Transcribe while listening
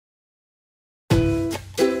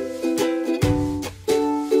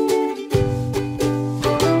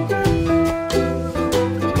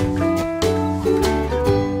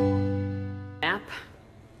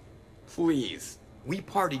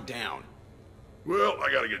party down. Well,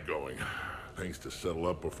 I gotta get going. Things to settle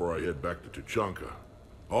up before I head back to Tuchanka.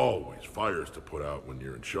 Always fires to put out when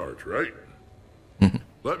you're in charge, right?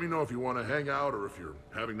 Let me know if you want to hang out or if you're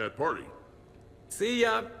having that party. See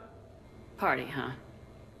ya. Party, huh?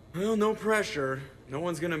 Well, no pressure. No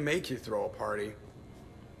one's gonna make you throw a party.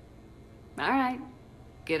 Alright.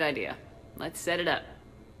 Good idea. Let's set it up.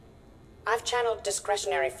 I've channeled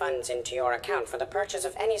discretionary funds into your account for the purchase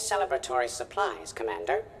of any celebratory supplies,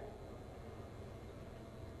 Commander.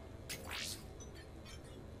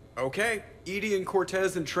 Okay, Edie and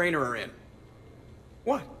Cortez and Trainer are in.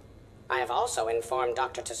 What? I have also informed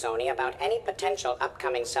Dr. Tassoni about any potential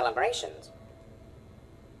upcoming celebrations.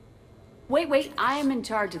 Wait, I am in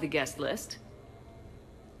charge of the guest list.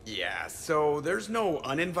 Yeah, so there's no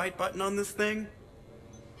uninvite button on this thing?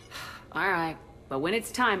 Alright, but when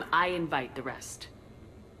it's time, I invite the rest.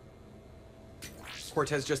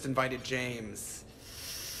 Cortez just invited James.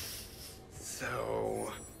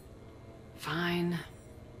 So... Fine.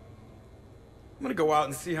 I'm gonna go out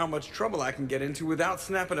and see how much trouble I can get into without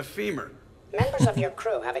snapping a femur. Members of your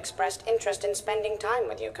crew have expressed interest in spending time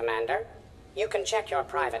with you, Commander. You can check your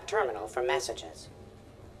private terminal for messages.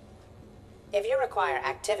 If you require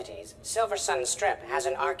activities, Silver Sun Strip has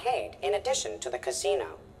an arcade in addition to the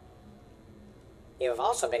casino. You have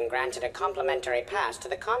also been granted a complimentary pass to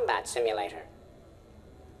the combat simulator.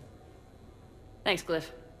 Thanks,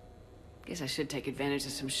 Cliff. Guess I should take advantage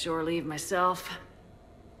of some shore leave myself.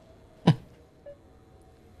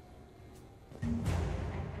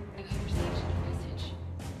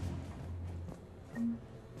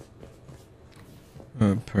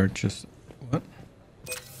 Purchase what?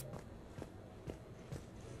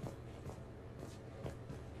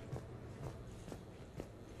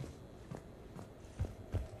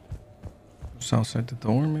 Just outside the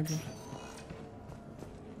door, maybe?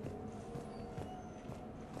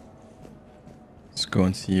 Let's go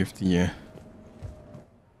and see if the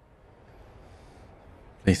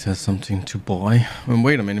place has something to buy.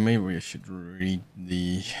 Wait a minute, maybe we should read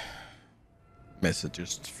the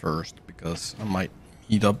messages first, because I might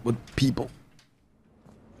meet up with people.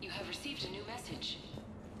 You have received a new message.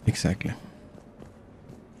 Exactly.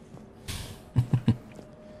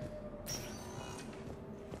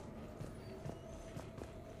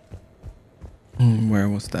 Where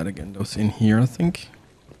was that again? That was in here, I think.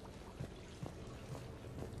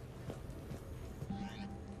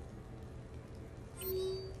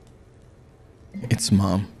 It's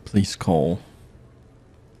Mom. Please call.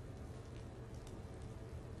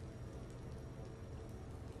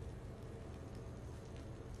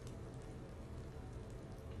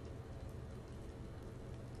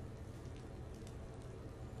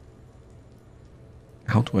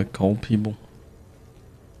 How do I call people?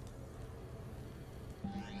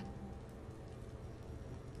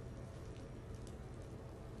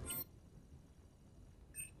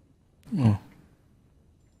 Oh.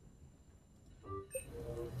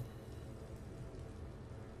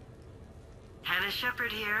 Hannah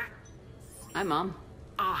Shepherd here. Hi, Mom.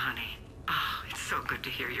 Oh, honey. Oh, it's so good to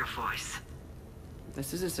hear your voice.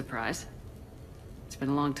 This is a surprise. It's been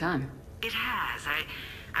a long time. It has.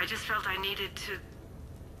 I just felt I needed to...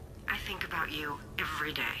 I think about you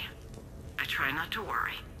every day. I try not to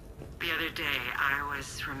worry. The other day, I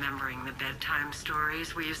was remembering the bedtime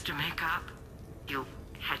stories we used to make up. You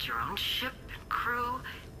had your own ship and crew.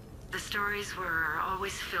 The stories were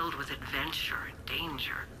always filled with adventure and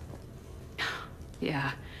danger.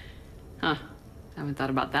 Yeah. Huh. Haven't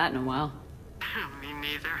thought about that in a while. Me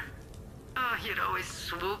neither. Oh, you'd always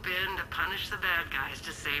swoop in to punish the bad guys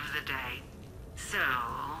to save the day. So,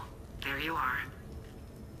 there you are.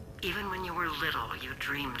 Even when you were little, you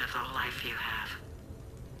dreamed of the life you have.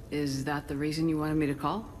 Is that the reason you wanted me to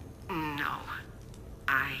call? No.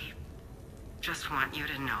 I just want you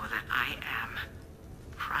to know that I am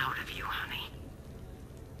proud of you, honey.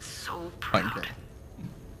 So proud. Okay.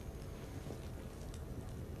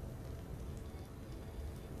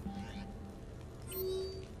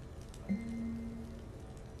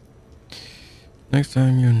 Next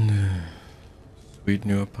time you're in the sweet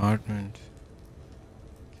new apartment,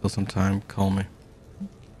 kill some time, call me.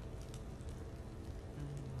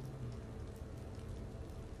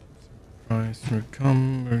 Surprise,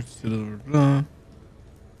 recommerce, blah, blah, blah.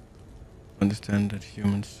 Understand that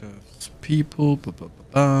humans serve people, blah, blah,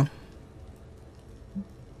 blah, blah.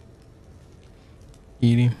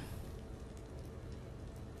 Edie.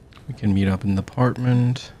 We can meet up in the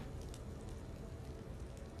apartment.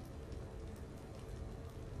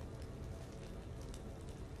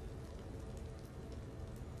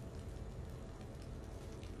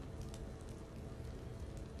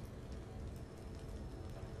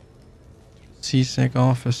 CSEC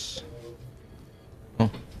office. Oh.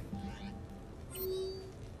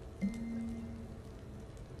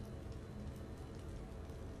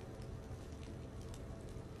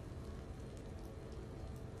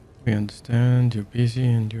 We understand you're busy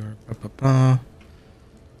and you're blah blah blah.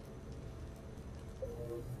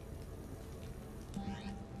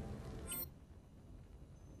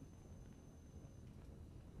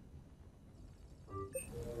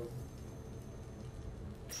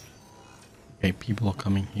 Okay, people are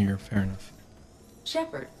coming here, fair enough.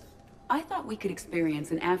 Shepard, I thought we could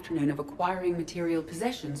experience an afternoon of acquiring material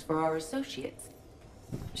possessions for our associates.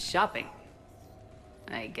 Shopping.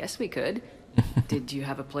 I guess we could. Did you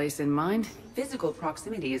have a place in mind? Physical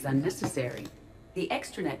proximity is unnecessary. The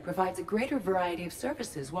extranet provides a greater variety of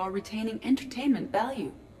services while retaining entertainment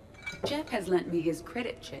value. Jeff has lent me his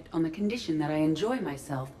credit chit on the condition that I enjoy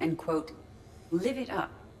myself and, quote, live it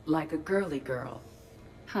up like a girly girl.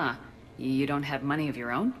 Huh. You don't have money of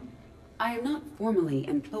your own? I am not formally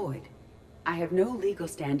employed. I have no legal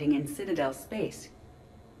standing in Citadel space.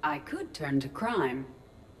 I could turn to crime,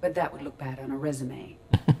 but that would look bad on a resume.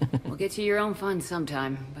 We'll get you your own fun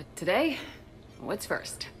sometime, but today, what's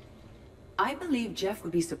first? I believe Jeff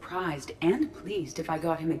would be surprised and pleased if I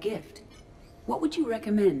got him a gift. What would you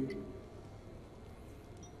recommend?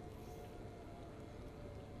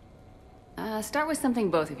 Start with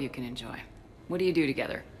something both of you can enjoy. What do you do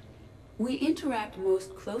together? We interact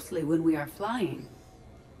most closely when we are flying.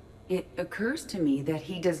 It occurs to me that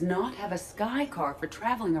he does not have a sky car for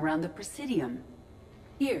traveling around the Presidium.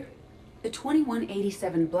 Here, the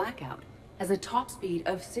 2187 Blackout has a top speed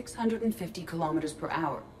of 650 kilometers per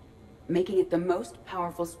hour, making it the most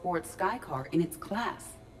powerful sports sky car in its class.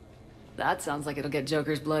 That sounds like it'll get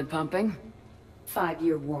Joker's blood pumping.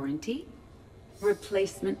 5-year warranty?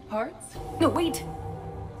 Replacement parts? No, wait!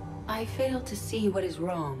 I fail to see what is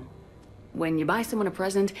wrong. When you buy someone a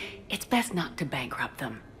present, it's best not to bankrupt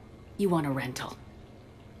them. You want a rental.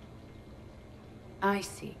 I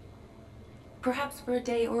see. Perhaps for a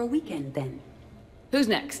day or a weekend, then. Who's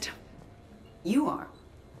next? You are.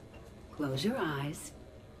 Close your eyes.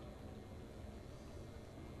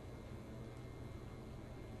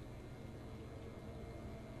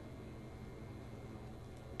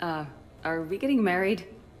 Are we getting married?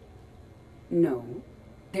 No.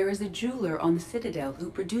 There is a jeweler on the Citadel who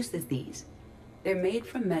produces these. They're made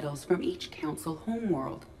from metals from each council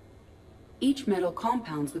homeworld. Each metal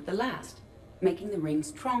compounds with the last, making the rings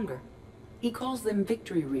stronger. He calls them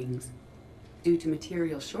victory rings. Due to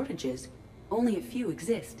material shortages, only a few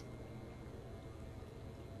exist.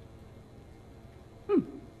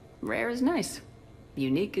 Rare is nice.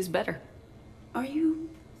 Unique is better. Are you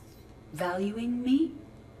valuing me?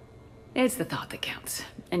 It's the thought that counts,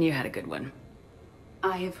 and you had a good one.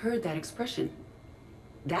 I have heard that expression.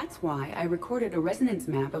 That's why I recorded a resonance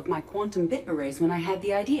map of my quantum bit arrays when I had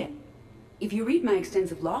the idea. If you read my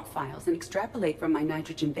extensive log files and extrapolate from my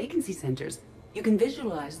nitrogen vacancy centers, you can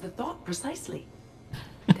visualize the thought precisely.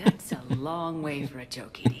 That's a long way for a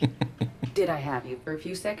joke, Edie. Did I have you for a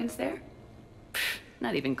few seconds there?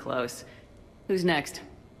 Not even close. Who's next?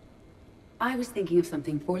 I was thinking of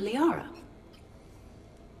something for Liara.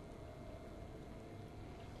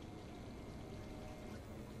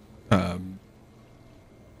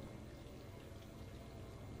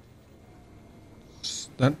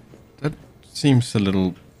 That seems a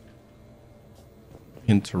little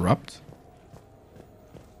interrupt.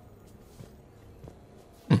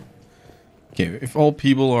 Okay, if all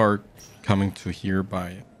people are coming to here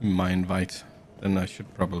by my invite, then I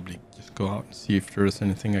should probably just go out and see if there is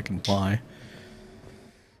anything I can buy.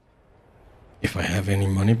 If I have any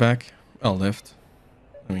money back, I'll left.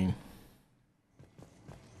 I mean,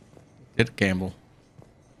 did gamble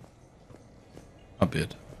a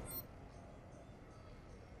bit.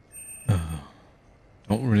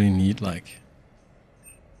 Don't really need, like,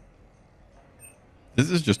 this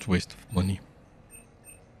is just a waste of money.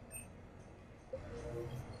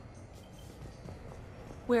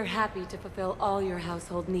 We're happy to fulfill all your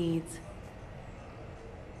household needs.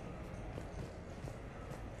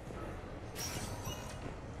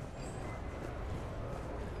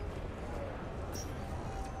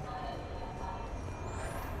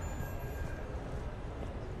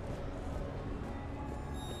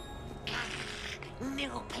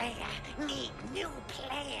 New player. Need new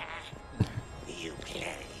player. You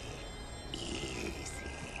play easy.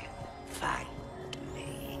 Fight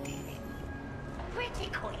lady.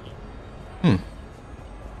 Pretty queen.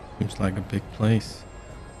 Seems like a big place.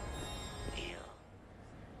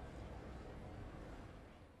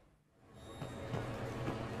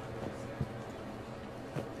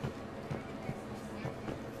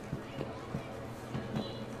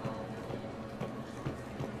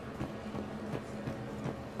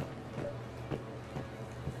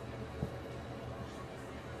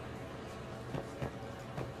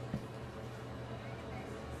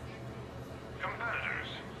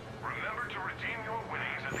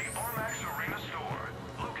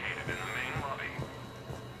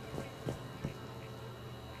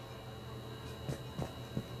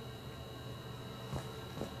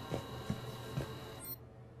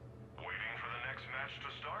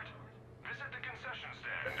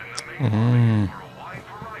 So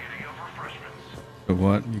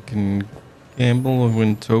what? You can gamble or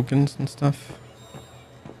win tokens and stuff?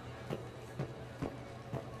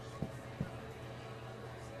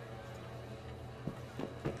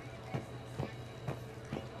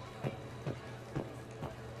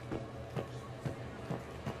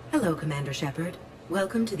 Hello, Commander Shepard.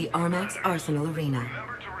 Welcome to the Armax Arsenal Arena.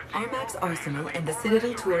 Armax Arsenal and the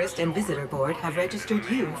Citadel Tourist and Visitor Board have registered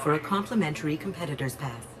you for a complimentary competitor's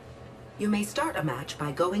pass. You may start a match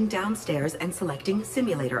by going downstairs and selecting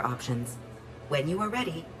simulator options. When you are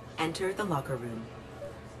ready, enter the locker room.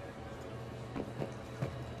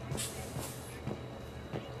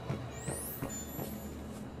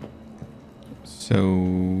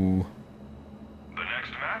 So... The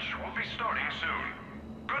next match will be starting soon.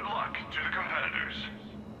 Good luck to the competitors.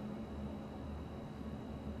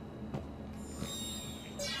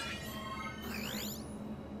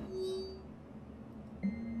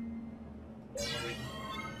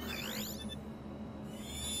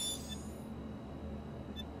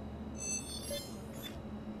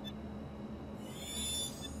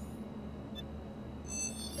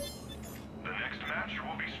 The next match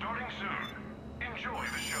will be starting soon. Enjoy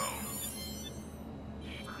the show.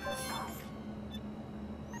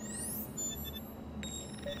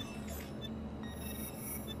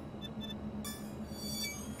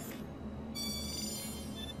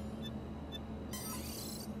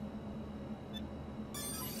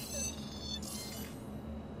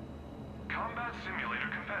 Combat Simulator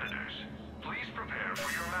competitors, please prepare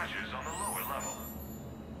for your matches on the lower level.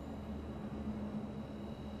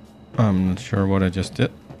 I'm not sure what I just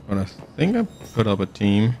did, but I think I put up a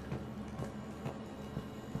team.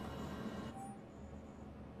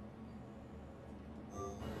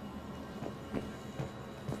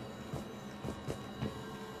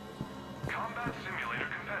 Combat Simulator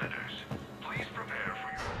competitors, please prepare for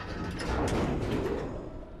your...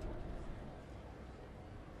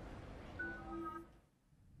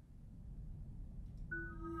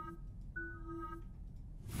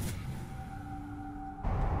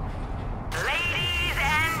 Ladies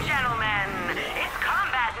and gentlemen, it's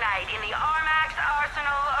combat night in the Armax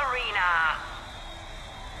Arsenal Arena.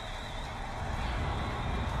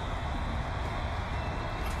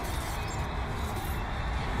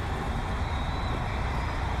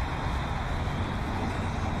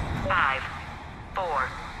 Five, four,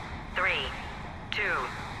 three, two,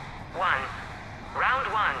 one. Round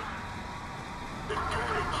one.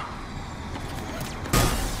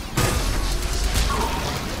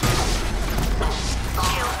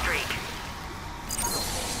 Kill streak.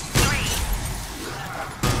 3,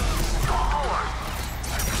 4,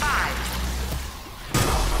 5,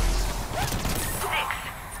 6.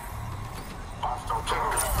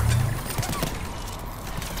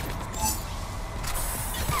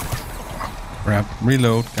 Crap.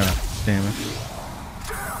 Reload. God damn it.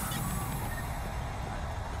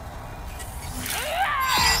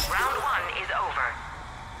 Round one is over.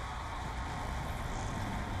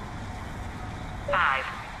 5,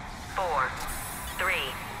 4, 3,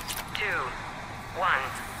 2, 1.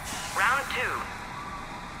 Round two.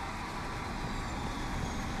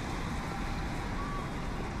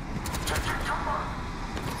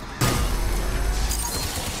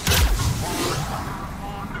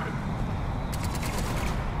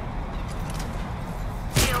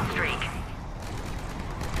 Kill streak.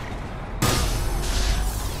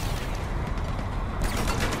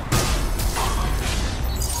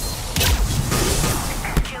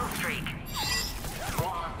 Kill streak.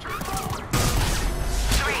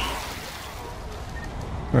 3.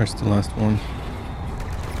 Where's the last one?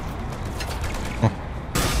 Oh.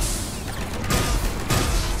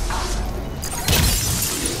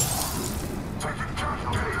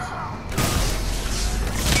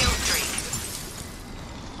 Kill streak.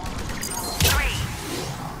 3,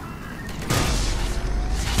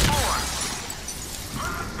 4.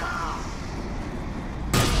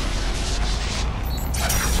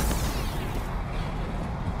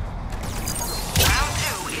 Round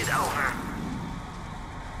two is over.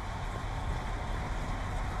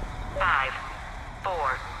 5,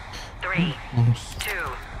 4, 3, 2,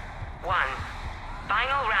 1.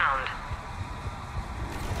 Final round.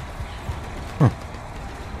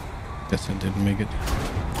 Guess I didn't make it.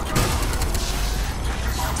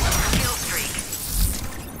 Kill streak.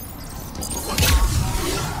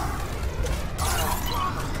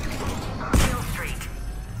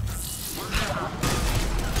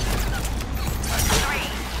 3.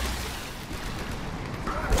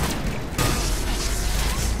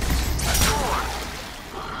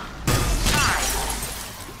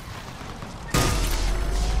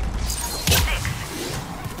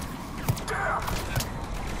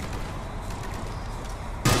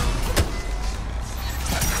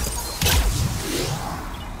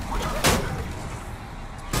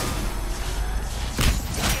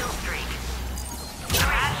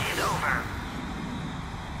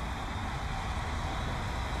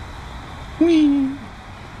 Whee!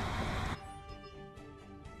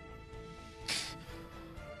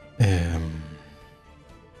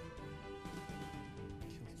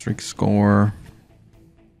 Trick score.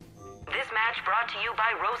 This match brought to you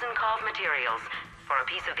by Rosenkopf Materials. For a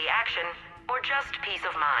piece of the action, or just peace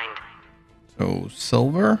of mind. So,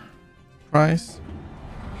 silver price?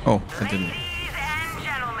 Oh, I didn't. Ladies and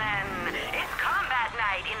gentlemen, it's combat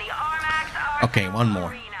night in the Armax Okay, one more.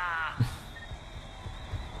 Arena.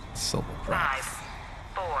 Silver price.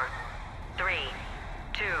 5, 4, 3,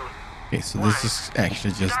 2. Okay, so this is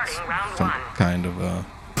actually just some kind of a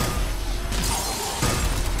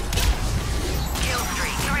Kill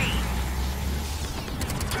streak 3,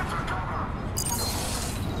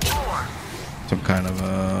 4, some kind of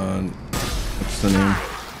a what's the name?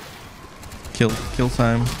 Kill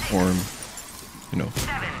time, or you know,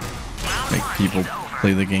 7. make people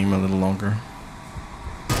play the game a little longer.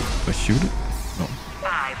 But shoot it? No.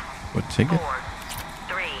 5, What take it? 4,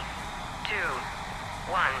 3, 2,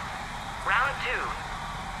 1. Round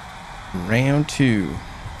 2. Round 2.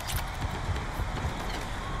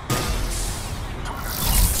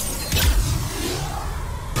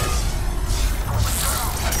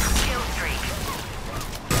 Kill streak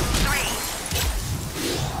 3,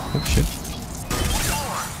 Oh shit. 4,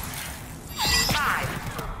 5.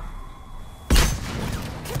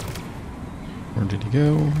 Where did he go?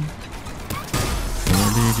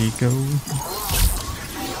 Where did he go?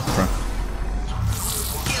 Crap.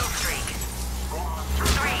 Kill streak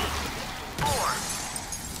 3, 4,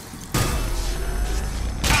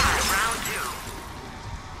 5. Round 2.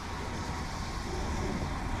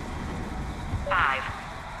 5,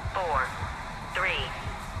 4, 3,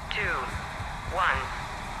 2, 1.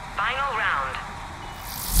 Final round.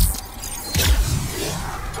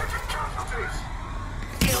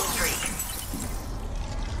 Kill streak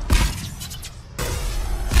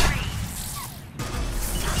 3,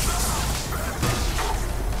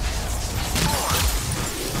 4.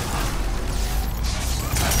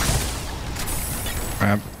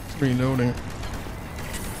 Crap. It's reloading.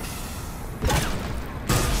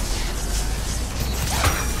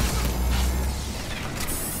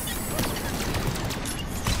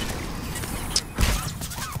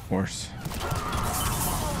 Of course.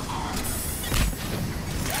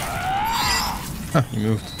 Ah, he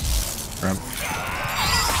moved. Crap.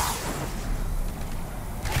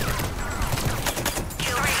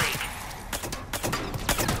 Kill streak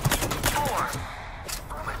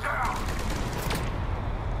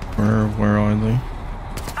 4, Where are they?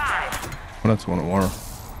 5. Oh, that's one of water.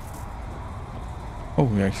 Oh,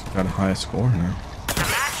 we actually got a high score now. The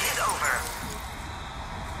match is over.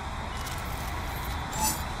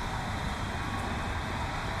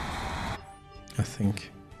 I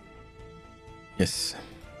think. Yes.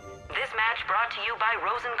 This match brought to you by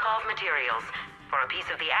Rosenkopf Materials. For a piece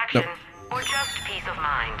of the action, or just peace of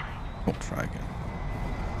mind. We'll try again.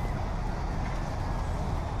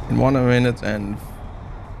 In 1 minute and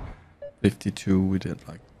 52, we did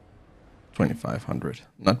like 2,500.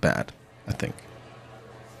 Not bad, I think.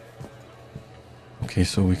 Okay,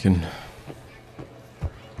 so we can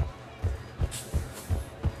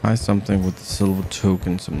buy something with the silver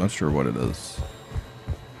tokens. I'm not sure what it is.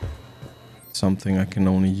 Something I can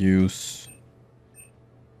only use.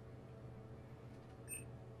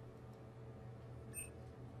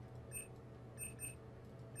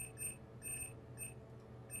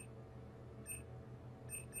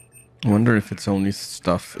 I wonder if it's only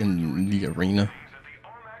stuff in the arena. At the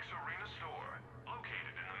Armax Arena store,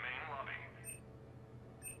 located in the main lobby.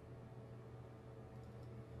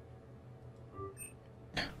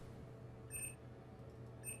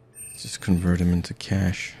 Let's just convert them into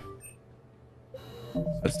cash.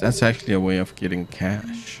 But that's actually a way of getting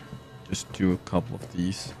cash. Just do a couple of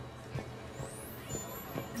these.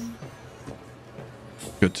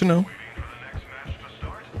 Good to know.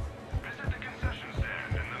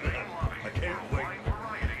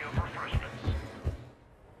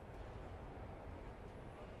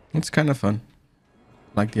 It's kind of fun.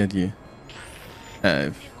 Like the idea.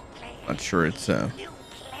 Not sure it's a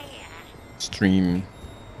stream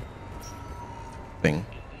thing.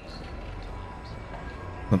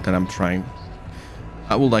 Not that I'm trying.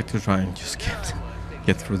 I would like to try and just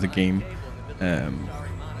get through the game.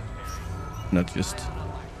 Not just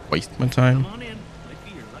waste my time.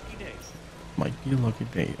 Might be a lucky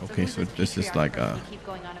day. Okay, so this is like a...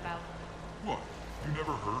 What? You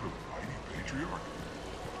never heard of Mighty Patriarch?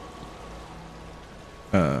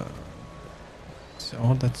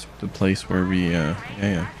 So that's the place where we,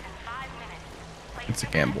 yeah. It's a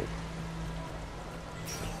gamble.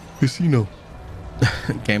 Casino.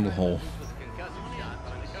 Gamble hole.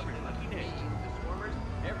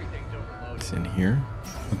 place in here.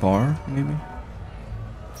 A bar, maybe?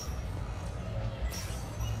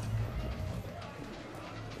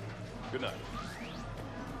 Good night.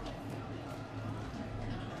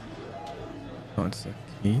 Oh, it's a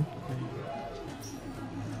key.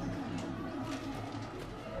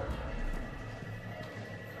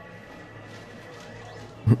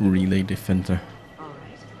 Relay defender. All right.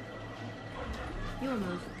 Your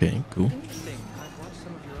move. Okay, cool. Interesting. I've watched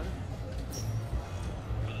some of your other...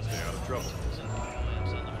 Stay out of trouble.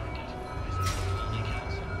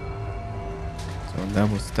 So that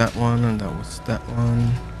was that one, and that was that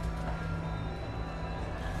one.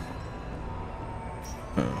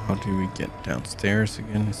 How do we get downstairs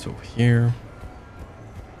again? It's over here.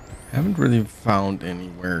 Haven't really found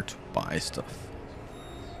anywhere to buy stuff.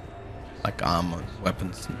 Like armor,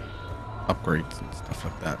 weapons, and upgrades and stuff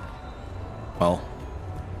like that. Well,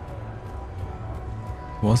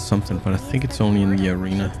 there was something, but I think it's only in the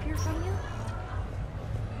arena.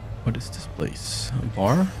 What is this place? A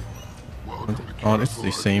bar? Oh, it's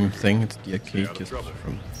the same thing. It's the arcade, just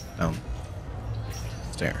from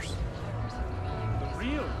downstairs.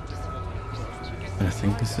 And I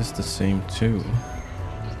think this is the same too.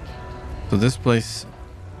 So this place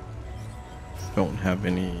don't have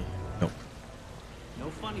any. Nope.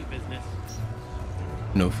 No funny business.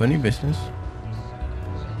 No funny business.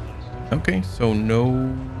 Okay, so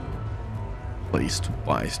no place to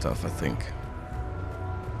buy stuff, I think.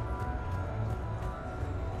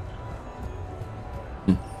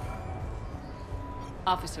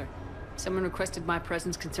 Officer, someone requested my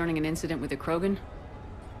presence concerning an incident with a Krogan.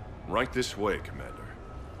 Right this way, Commander.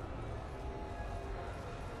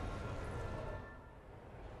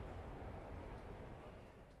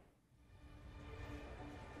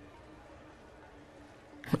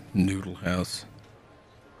 Noodle house.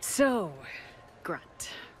 So, Grunt,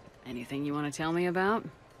 anything you want to tell me about?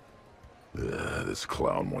 This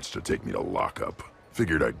clown wants to take me to lockup.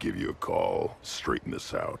 Figured I'd give you a call, straighten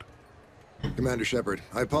this out. Commander Shepard,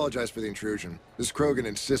 I apologize for the intrusion. This Krogan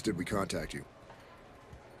insisted we contact you.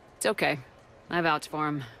 It's okay. I vouch for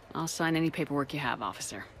him. I'll sign any paperwork you have,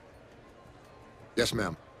 officer. Yes,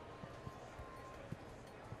 ma'am.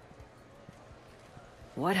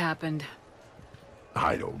 What happened?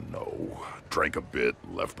 I don't know. Drank a bit,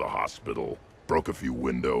 left the hospital, broke a few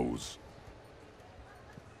windows.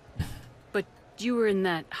 But you were in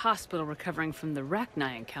that hospital recovering from the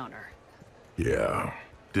Rachni encounter. Yeah,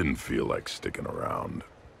 didn't feel like sticking around.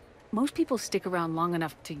 Most people stick around long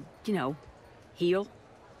enough to, you know, heal.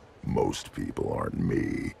 Most people aren't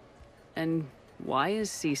me. And why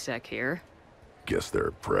is C-Sec here? Guess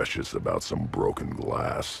they're precious about some broken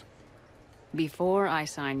glass. Before I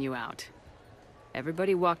sign you out,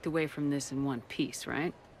 everybody walked away from this in one piece,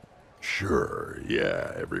 right? Sure,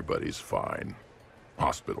 yeah, everybody's fine.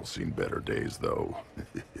 Hospital's seen better days, though.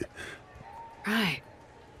 Right.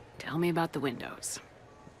 Tell me about the windows.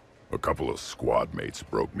 A couple of squad mates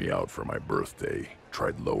broke me out for my birthday.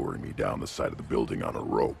 Tried lowering me down the side of the building on a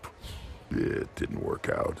rope. It didn't work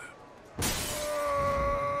out.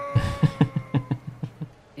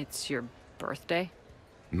 It's your birthday?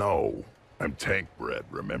 No, I'm tank bred,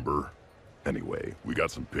 remember? Anyway, we got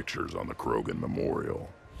some pictures on the Krogan Memorial.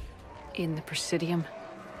 In the Presidium?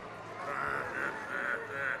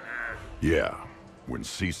 Yeah, when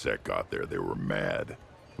C-Sec got there, they were mad.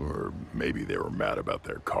 Or maybe they were mad about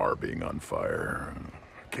their car being on fire.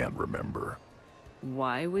 Can't remember.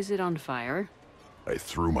 Why was it on fire? I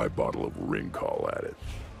threw my bottle of Ringcall at it.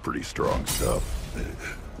 Pretty strong stuff.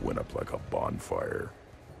 Went up like a bonfire.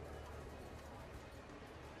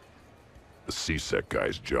 The C-Sec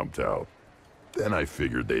guys jumped out. Then I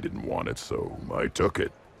figured they didn't want it, so I took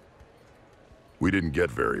it. We didn't get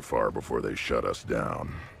very far before they shut us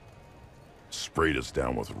down. Sprayed us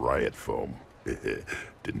down with riot foam.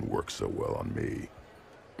 Didn't work so well on me.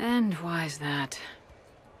 And why's that?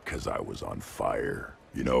 'Cause I was on fire.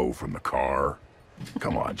 You know, from the car.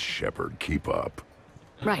 Come on, Shepard, keep up.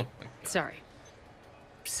 Right. Sorry.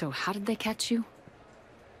 So how did they catch you?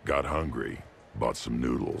 Got hungry. Bought some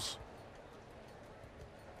noodles.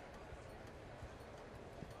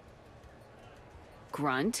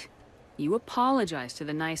 Grunt, you apologized to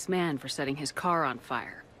the nice man for setting his car on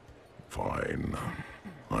fire. Fine.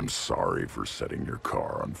 I'm sorry for setting your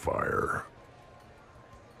car on fire.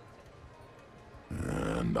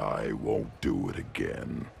 And I won't do it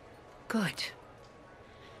again. Good.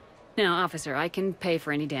 Now, officer, I can pay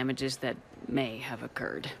for any damages that may have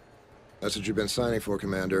occurred. That's what you've been signing for,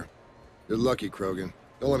 Commander. You're lucky, Krogan.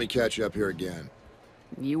 Don't let me catch you up here again.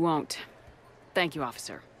 You won't. Thank you,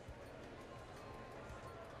 officer.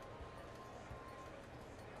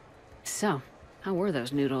 So, how were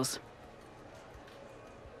those noodles?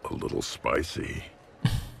 A little spicy.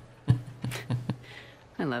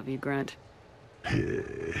 I love you, Grunt. Okay,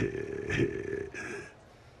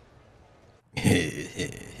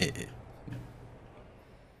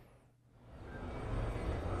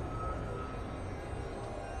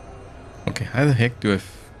 how the heck do I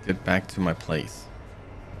get back to my place?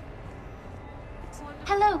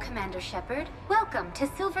 Hello, Commander Shepard. Welcome to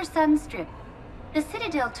Silver Sun Strip. The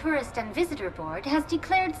Citadel Tourist and Visitor Board has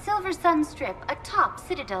declared Silver Sun Strip a top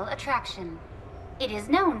Citadel attraction. It is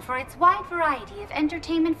known for its wide variety of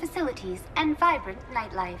entertainment facilities and vibrant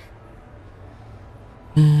nightlife.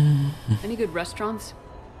 Any good restaurants?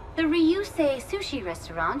 The Ryusei Sushi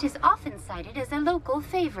Restaurant is often cited as a local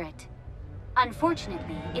favorite.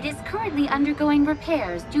 Unfortunately, it is currently undergoing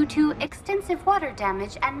repairs due to extensive water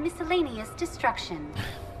damage and miscellaneous destruction.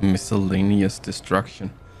 Miscellaneous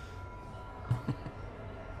destruction.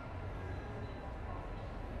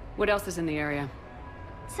 What else is in the area?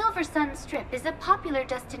 Silver Sun Strip is a popular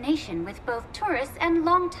destination with both tourists and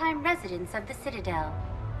longtime residents of the Citadel.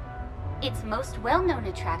 Its most well-known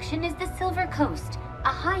attraction is the Silver Coast, a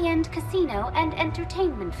high-end casino and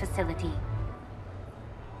entertainment facility.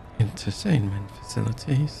 Entertainment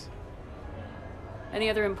facilities.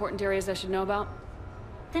 Any other important areas I should know about?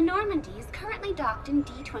 The Normandy is currently docked in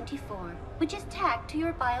D24, which is tagged to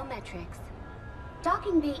your biometrics.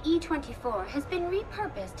 Docking Bay E24 has been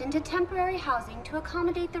repurposed into temporary housing to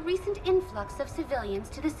accommodate the recent influx of civilians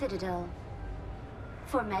to the Citadel.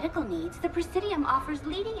 For medical needs, the Presidium offers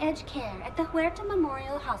leading-edge care at the Huerta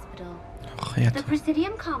Memorial Hospital. The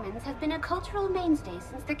Presidium Commons have been a cultural mainstay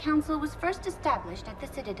since the Council was first established at the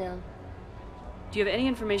Citadel. Do you have any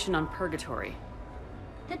information on Purgatory?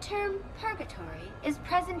 The term purgatory is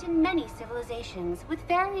present in many civilizations with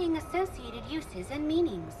varying associated uses and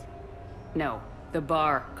meanings. No, the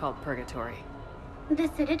bar called Purgatory. The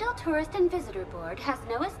Citadel Tourist and Visitor Board has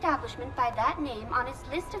no establishment by that name on its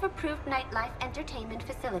list of approved nightlife entertainment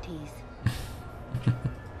facilities.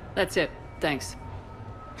 That's it. Thanks.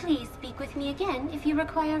 Please speak with me again if you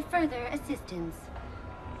require further assistance.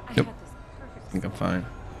 Yep. I think I'm fine.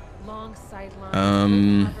 Long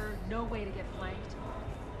sideline. No way to get flanked.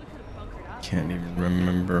 We could have bunkered up. Can't even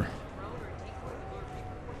remember.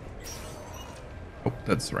 Oh,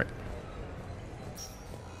 that's right.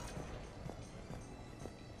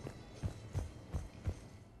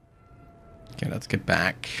 Okay, let's get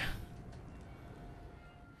back.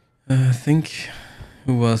 I think,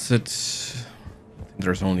 who was it? I think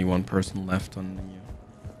there's only one person left on the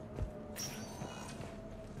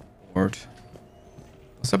board.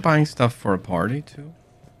 Was I buying stuff for a party too?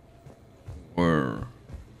 Or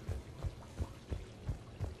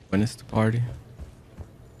when is the party?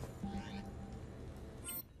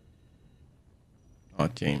 Oh,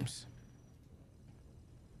 James.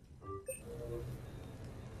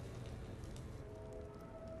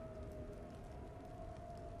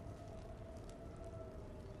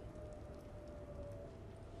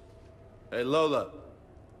 Hey, Lola.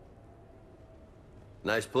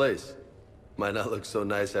 Nice place. Might not look so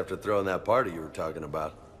nice after throwing that party you were talking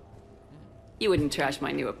about. You wouldn't trash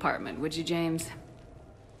my new apartment, would you, James?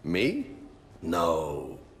 Me?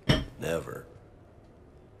 No. Never.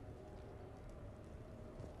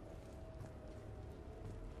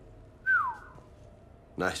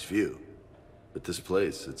 Nice view. But this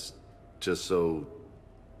place, it's just so...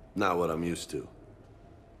 not what I'm used to.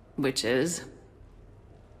 Which is?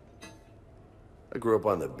 I grew up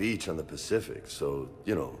on the beach on the Pacific, so,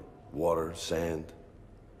 you know, water, sand,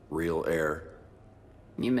 real air.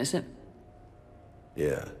 You miss it?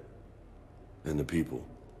 Yeah. And the people.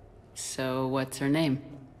 So, what's her name?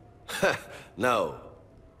 No.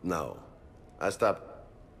 I stopped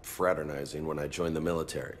fraternizing when I joined the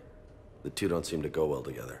military. The two don't seem to go well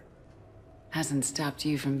together. Hasn't stopped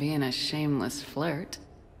you from being a shameless flirt.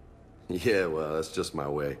 Yeah, well, that's just my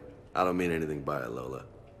way. I don't mean anything by it, Lola.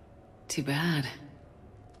 Too bad.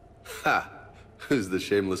 Ha! Who's the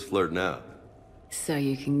shameless flirt now? So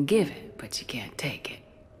you can give it, but you can't take it.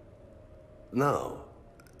 No.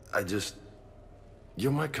 I just...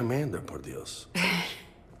 You're my commander, por Dios.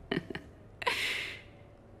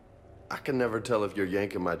 I can never tell if you're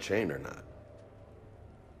yanking my chain or not.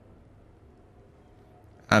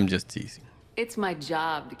 I'm just teasing. It's my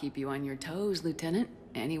job to keep you on your toes, Lieutenant.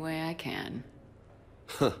 Any way I can.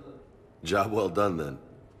 Job well done, then.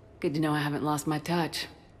 Good to know I haven't lost my touch.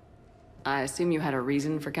 I assume you had a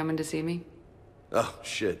reason for coming to see me? Oh,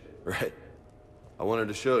 shit. Right. I wanted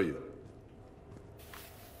to show you.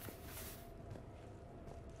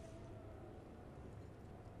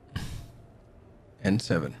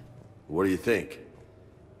 N7. What do you think?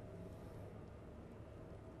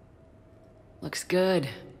 Looks good.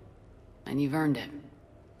 and you've earned it.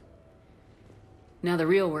 Now the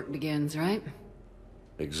real work begins, right?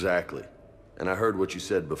 Exactly. And I heard what you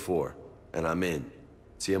said before, and I'm in.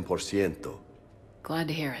 100%. Glad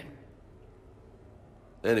to hear it.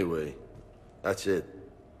 Anyway, that's it.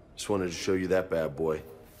 Just wanted to show you that bad boy.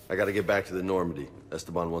 I gotta get back to the Normandy.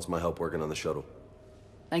 Esteban wants my help working on the shuttle.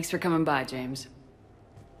 Thanks for coming by, James.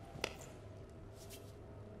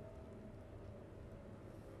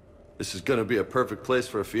 This is gonna be a perfect place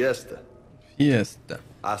for a fiesta. Fiesta.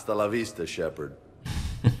 Hasta la vista, Shepard.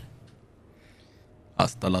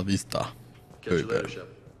 Hasta la vista. Catch you later,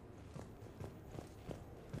 Shepard.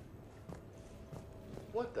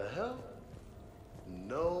 What the hell?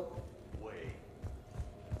 No way.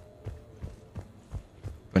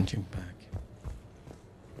 Punching back.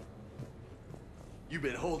 You've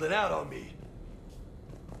been holding out on me.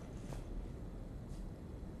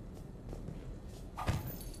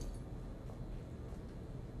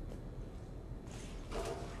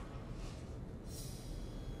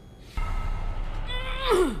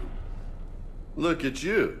 Look at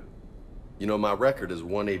you. You know, my record is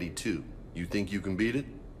 182. You think you can beat it?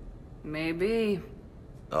 Maybe.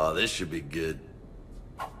 Oh, this should be good.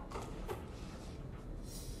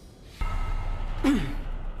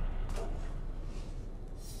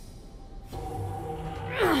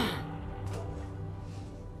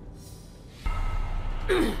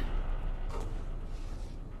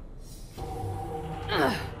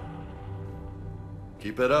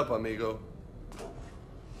 Keep it up, amigo.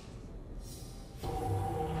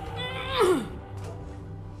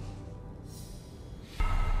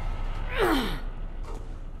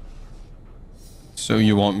 So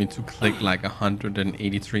you want me to click like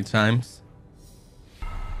 183 times?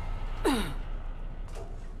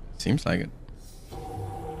 Seems like it.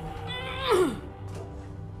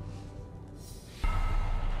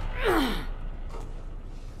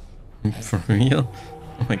 For real?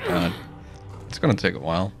 Oh my god. It's gonna take a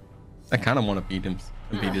while. I kind of want to beat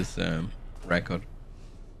his record.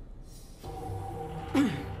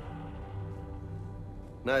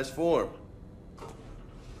 Nice form.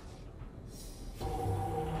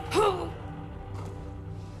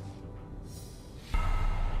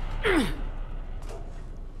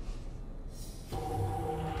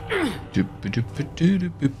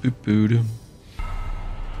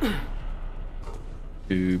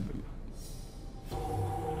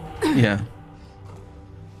 Yeah.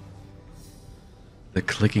 The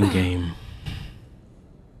clicking game.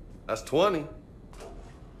 That's 20.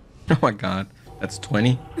 Oh my god, that's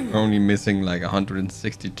 20? We're only missing like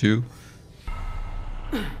 162.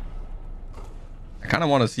 I kind of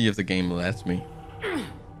want to see if the game lets me.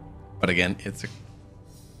 But again, it's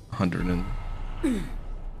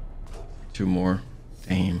 102 more.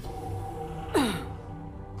 Damn.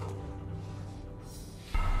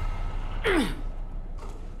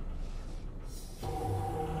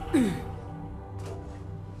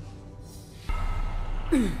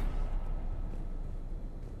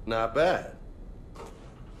 Not bad.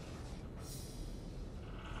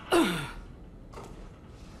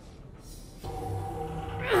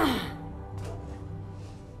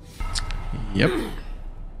 Yep.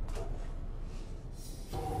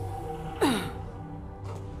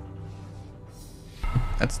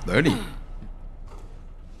 That's 30.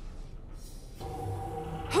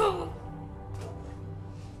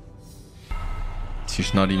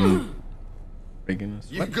 She's not even breaking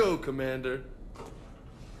us. You go, Commander.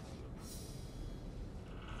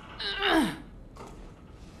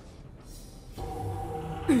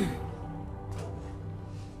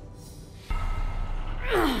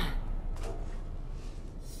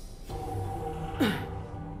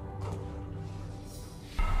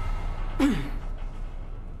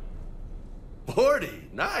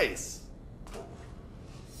 Nice.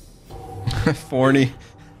 40.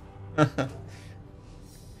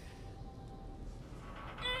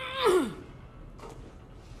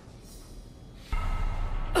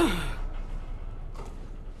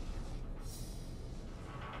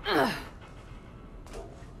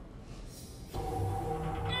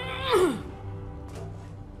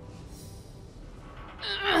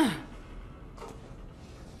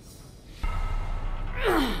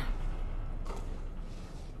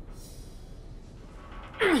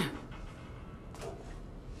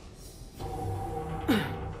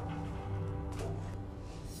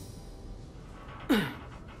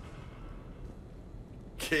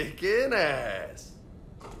 Kicking ass.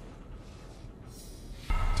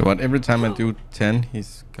 So what, every time I do 10,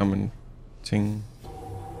 he's commenting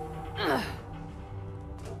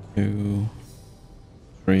 2,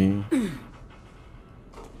 3.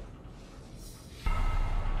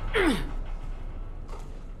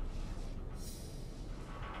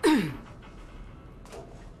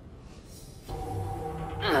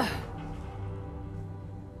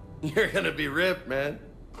 You're gonna be ripped, man.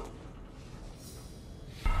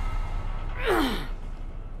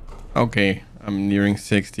 Okay, I'm nearing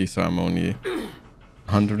 60, so I'm only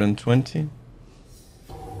 120.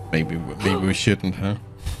 Maybe we shouldn't, huh?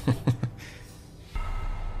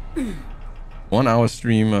 1 hour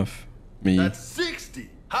stream of me. That's 60.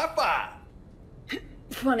 High five.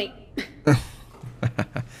 Funny.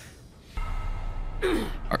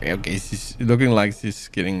 Okay, she's looking like she's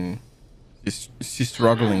getting... She's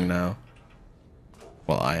struggling now.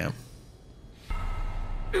 Well, I am.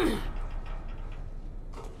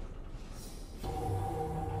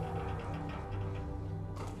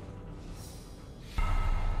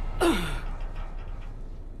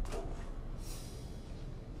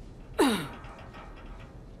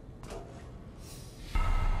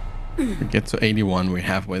 We get to 81, we're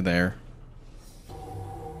halfway there.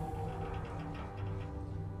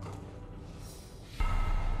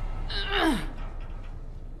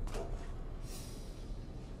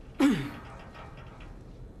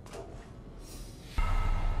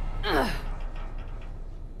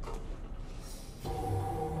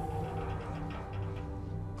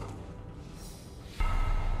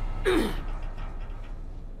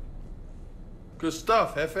 Good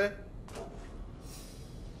stuff, Hefe.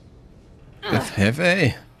 That's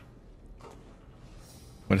heavy.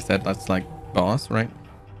 What is that? That's like boss, right?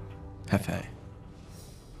 Hefe.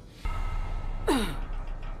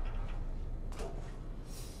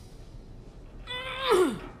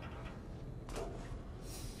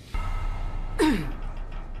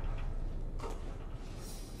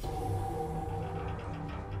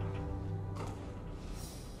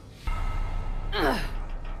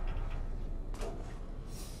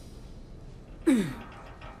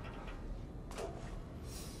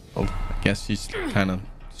 Well, I guess she's kind of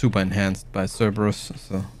super enhanced by Cerberus,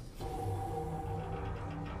 so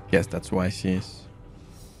yes, that's why she is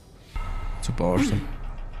super awesome.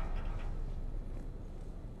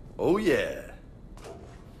 Oh yeah.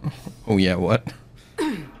 Oh yeah, what?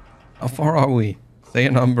 How far are we? Say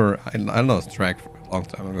a number. I lost track for a long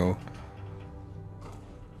time ago.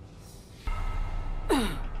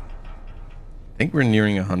 I think we're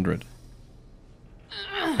nearing 100.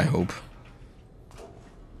 I hope.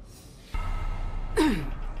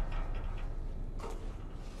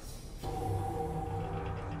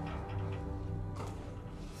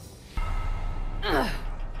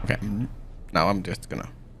 Okay, now I'm just gonna...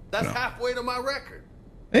 That's halfway to my record.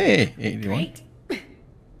 Hey, 81.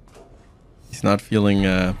 He's not feeling,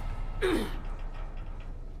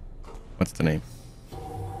 what's the name?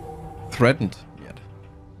 Threatened yet.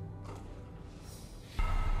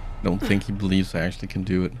 Don't think he believes I actually can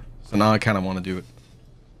do it. So now I kind of want to do it.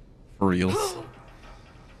 For reals.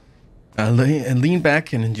 I'll lean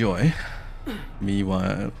back and enjoy me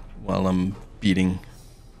while I'm beating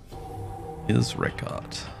his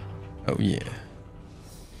record. Oh yeah.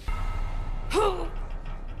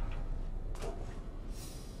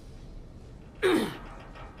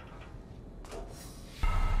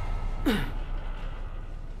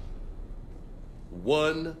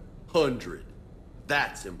 $100.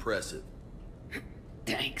 That's impressive.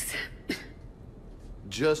 Thanks.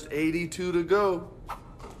 Just 82 to go.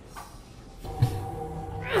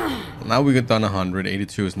 Now we got done 100.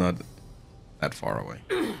 82 is not that far away.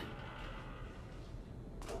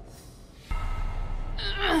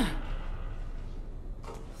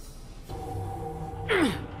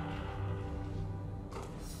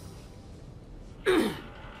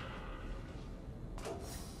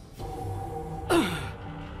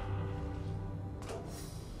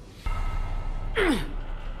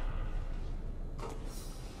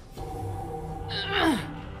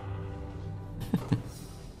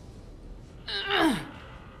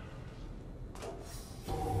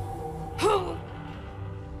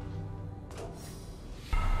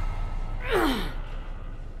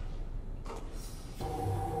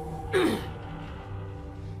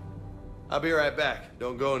 I'll be right back.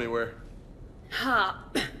 Don't go anywhere. Ha.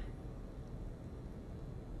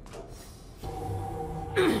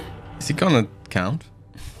 Is he gonna count?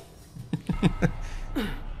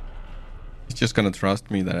 He's just gonna trust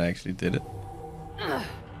me that I actually did it. I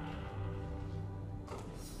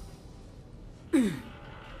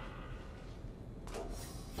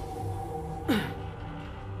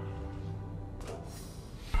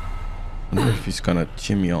wonder if he's gonna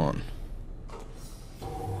cheer me on.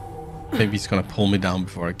 Maybe he's gonna pull me down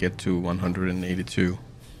before I get to 182.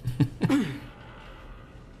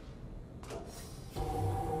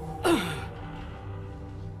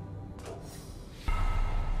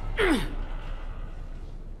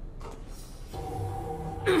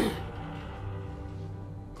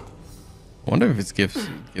 I wonder if it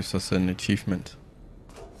gives us an achievement.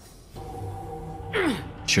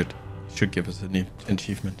 Should give us an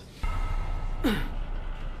achievement.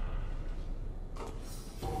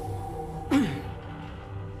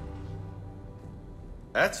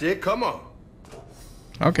 That's it, come on.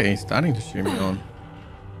 Okay, he's starting to cheer me on.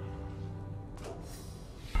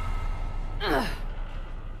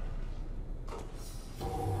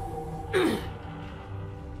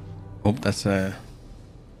 Hope that's a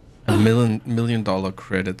million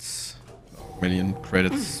credits, million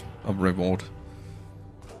credits of reward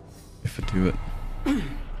if I do it.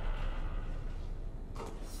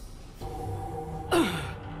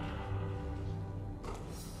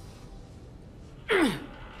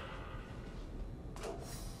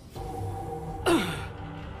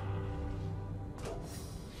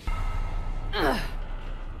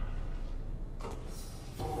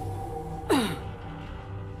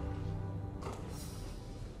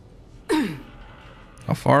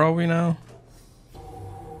 How far are we now?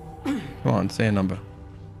 Come on, say a number.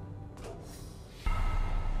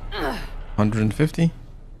 150?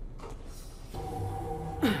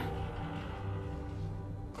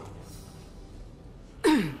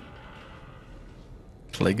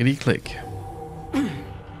 Clickety click.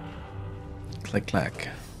 Click clack.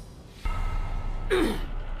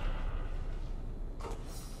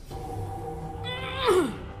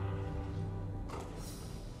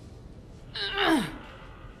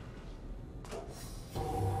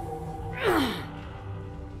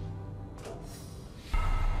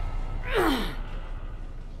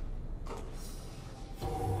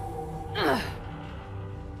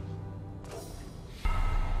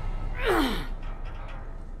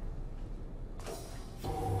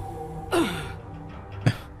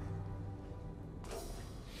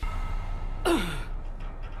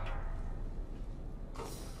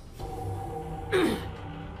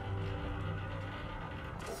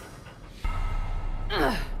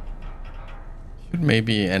 Should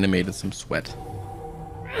maybe animated some sweat.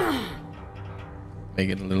 Make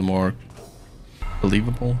it a little more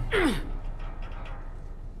believable.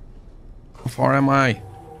 How far am I?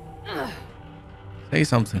 Say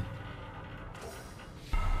something.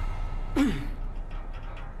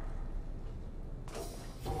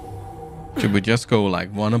 Should we just go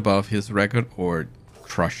like one above his record or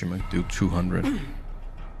crush him and do 200?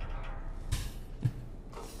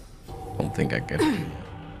 Don't think I get the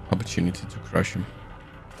opportunity to crush him.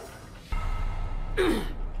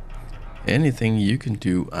 Anything you can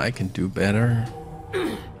do, I can do better.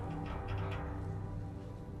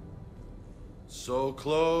 So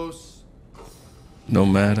close. No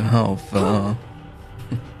matter how far.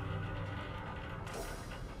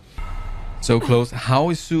 So close. How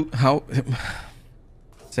is how?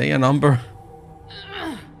 Say a number.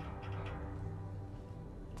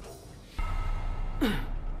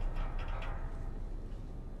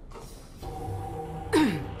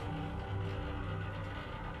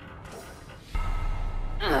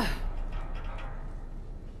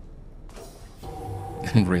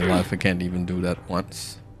 In real life, I can't even do that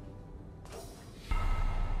once.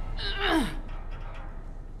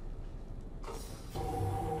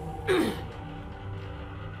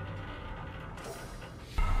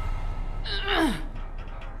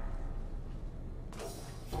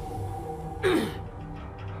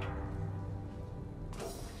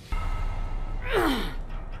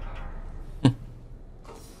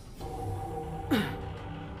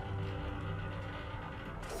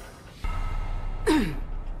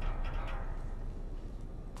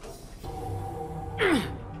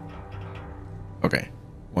 Okay,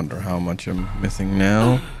 wonder how much I'm missing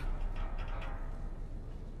now.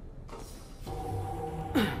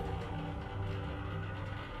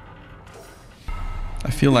 I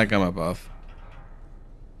feel like I'm above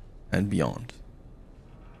and beyond.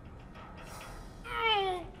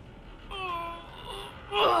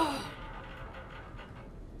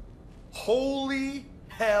 Holy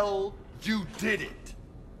hell, you did it!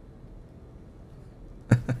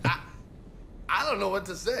 I don't know what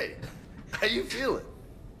to say. How you feeling?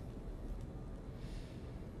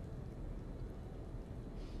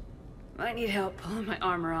 Might need help pulling my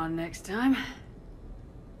armor on next time.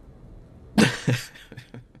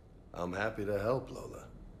 I'm happy to help, Lola.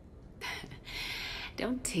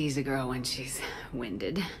 Don't tease a girl when she's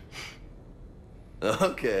winded.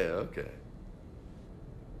 Okay.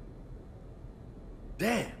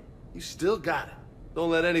 Damn, you still got it. Don't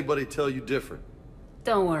let anybody tell you different.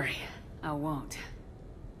 Don't worry, I won't.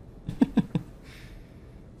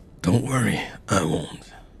 Don't worry, I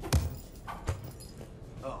won't.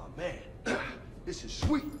 Oh man, this is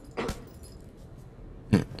sweet.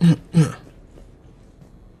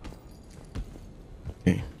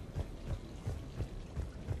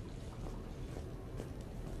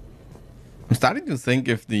 starting to think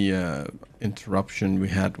if the interruption we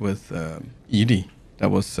had with Edie,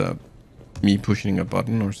 that was me pushing a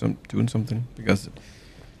button or doing something, because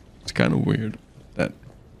it's kind of weird that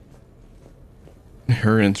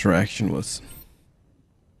her interaction was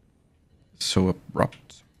so abrupt.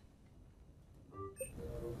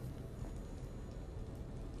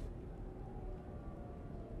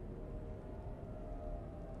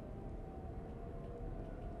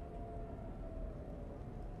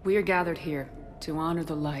 We are gathered here to honor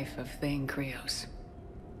the life of Thane Krios.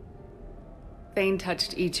 Thane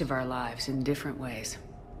touched each of our lives in different ways.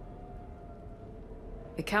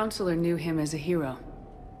 The Counselor knew him as a hero.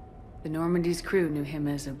 The Normandy's crew knew him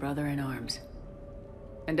as a brother in arms.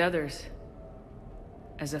 And others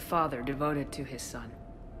as a father devoted to his son.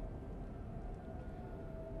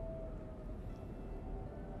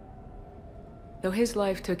 Though his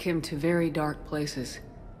life took him to very dark places,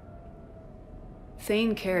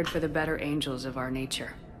 Thane cared for the better angels of our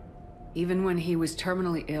nature. Even when he was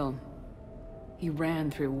terminally ill, he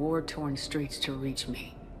ran through war-torn streets to reach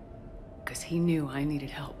me, because he knew I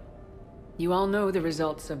needed help. You all know the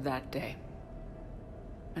results of that day.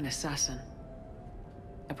 An assassin,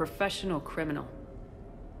 a professional criminal,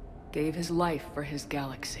 gave his life for his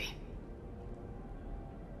galaxy.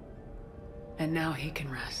 And now he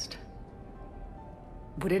can rest.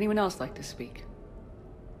 Would anyone else like to speak?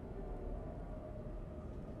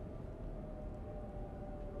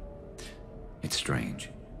 It's strange,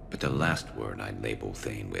 but the last word I'd label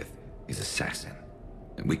Thane with is assassin.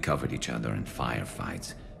 And we covered each other in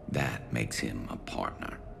firefights. That makes him a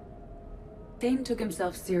partner. Thane took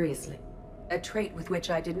himself seriously, a trait with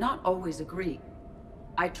which I did not always agree.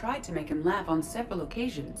 I tried to make him laugh on several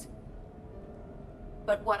occasions.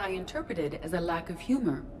 But what I interpreted as a lack of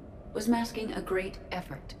humor was masking a great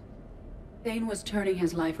effort. Thane was turning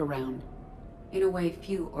his life around, in a way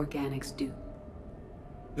few organics do.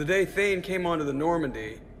 The day Thane came onto the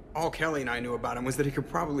Normandy, all Kelly and I knew about him was that he could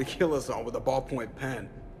probably kill us all with a ballpoint pen.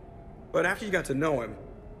 But after you got to know him,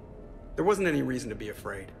 there wasn't any reason to be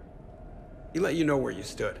afraid. He let you know where you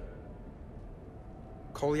stood.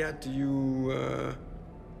 Kolyat, do you,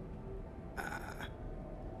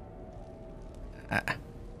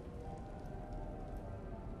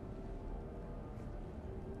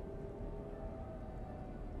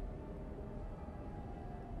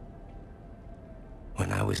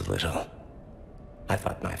 When I was little, I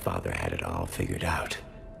thought my father had it all figured out.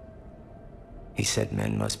 He said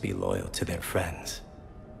men must be loyal to their friends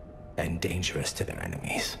and dangerous to their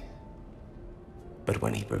enemies. But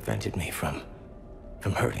when he prevented me from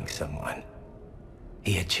hurting someone,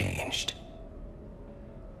 he had changed.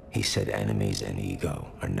 He said enemies and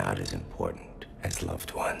ego are not as important as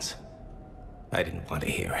loved ones. I didn't want to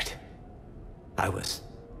hear it. I was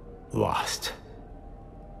lost.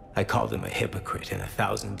 I called him a hypocrite in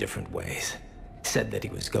 1,000 different ways. Said that he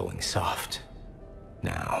was going soft.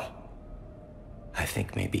 Now, I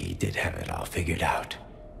think maybe he did have it all figured out.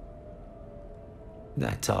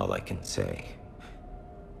 That's all I can say.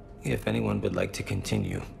 If anyone would like to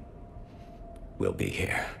continue, we'll be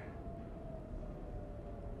here.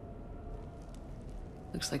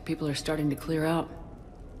 Looks like people are starting to clear out.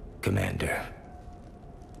 Commander,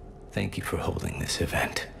 thank you for holding this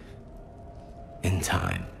event. In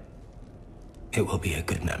time, it will be a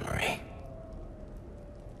good memory.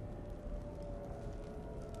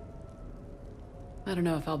 I don't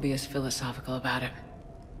know if I'll be as philosophical about it.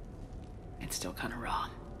 It's still kind of wrong.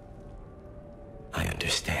 I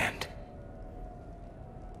understand.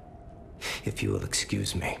 If you will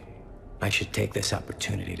excuse me, I should take this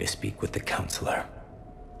opportunity to speak with the Counselor.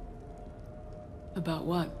 About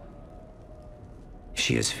what?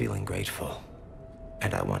 She is feeling grateful.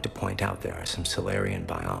 And I want to point out there are some Solarian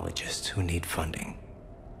biologists who need funding.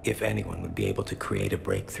 If anyone would be able to create a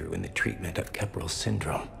breakthrough in the treatment of Kepral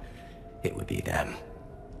syndrome, it would be them.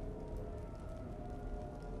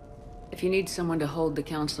 If you need someone to hold the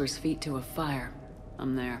Counselor's feet to a fire,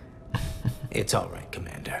 I'm there. It's all right,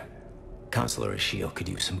 Commander. Counselor Ashiel could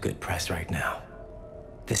use some good press right now.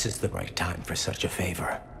 This is the right time for such a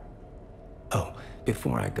favor. Oh,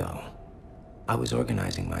 before I go, I was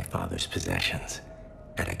organizing my father's possessions,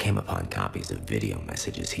 and I came upon copies of video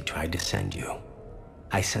messages he tried to send you.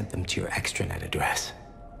 I sent them to your extranet address.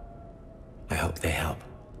 I hope they help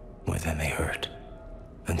more than they hurt.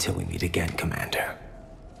 Until we meet again, Commander.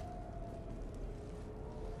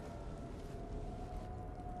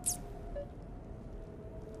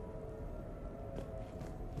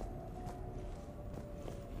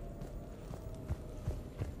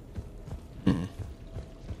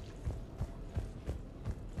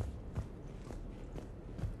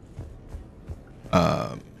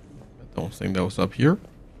 I don't don't think that was up here.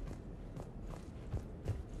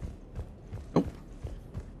 Nope.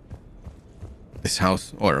 This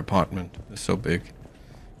house or apartment is so big.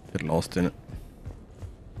 Get lost in it.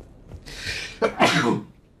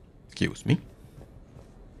 Excuse me.